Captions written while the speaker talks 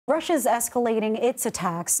Russia's escalating its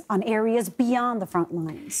attacks on areas beyond the front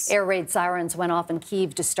lines. Air raid sirens went off in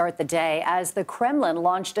Kyiv to start the day as the Kremlin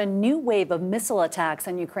launched a new wave of missile attacks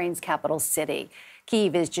on Ukraine's capital city.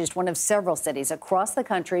 Kyiv is just one of several cities across the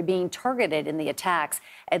country being targeted in the attacks.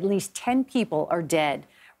 At least 10 people are dead.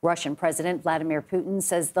 Russian President Vladimir Putin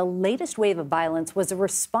says the latest wave of violence was a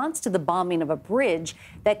response to the bombing of a bridge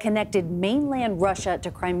that connected mainland Russia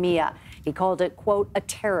to Crimea. He called it, quote, a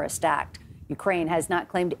terrorist act. Ukraine has not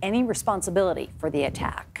claimed any responsibility for the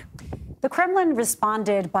attack. The Kremlin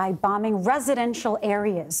responded by bombing residential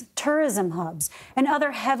areas, tourism hubs, and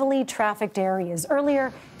other heavily trafficked areas.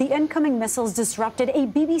 Earlier, the incoming missiles disrupted a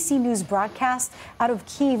BBC News broadcast out of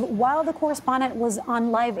Kyiv while the correspondent was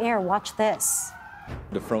on live air. Watch this.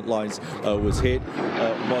 The front lines was hit,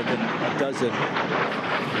 more than a dozen.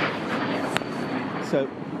 So.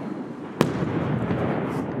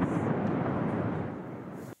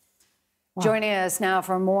 Joining us now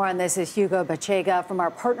for more on this is Hugo Bachega from our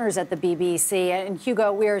partners at the BBC. And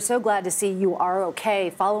Hugo, we are so glad to see you are okay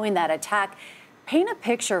following that attack. Paint a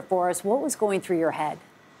picture for us. What was going through your head?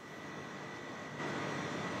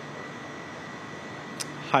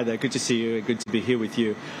 Hi there. Good to see you. Good to be here with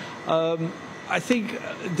you. I think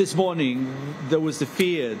this morning there was the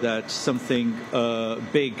fear that something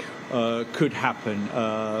big could happen.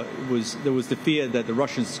 There was the fear that the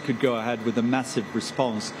Russians could go ahead with a massive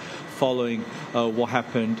response following what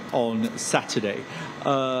happened on Saturday.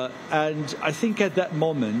 And I think at that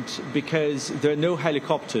moment, because there are no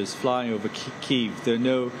helicopters flying over Kyiv, there are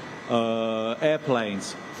no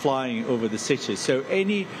airplanes flying over the city, so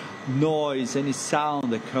any noise, any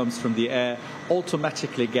sound that comes from the air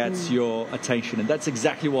automatically gets your attention. And that's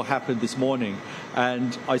exactly what happened this morning.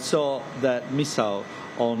 And I saw that missile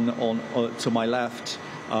on to my left.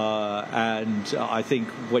 And I think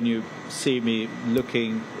when you see me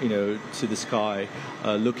looking, to the sky,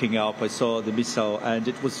 looking up, I saw the missile, and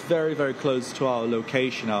it was very, very close to our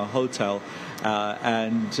location, our hotel,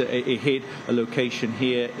 and it hit a location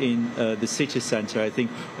here in the city center. I think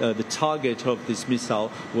the target of this missile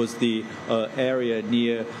was the area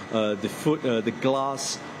near the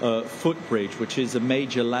glass footbridge, which is a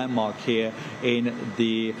major landmark here in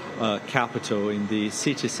the capital, in the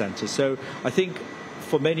city center. So I think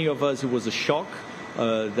for many of us, it was a shock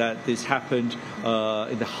that this happened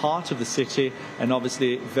in the heart of the city and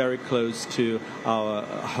obviously very close to our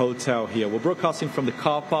hotel here. We're broadcasting from the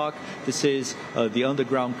car park. This is the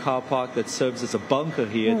underground car park that serves as a bunker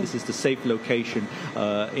here. This is the safe location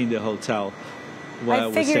in the hotel.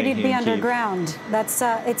 I figured you'd be underground.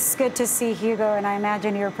 It's good to see, Hugo, and I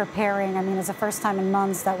imagine you're preparing. I mean, it's the first time in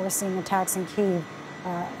months that we're seeing attacks in Kyiv.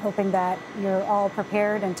 Hoping that you're all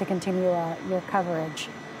prepared and to continue your coverage.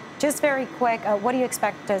 Just very quick, what do you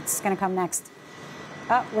expect that's going to come next?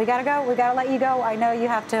 Oh, we got to go. We got to let you go. I know you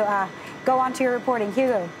have to go on to your reporting.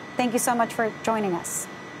 Hugo, thank you so much for joining us.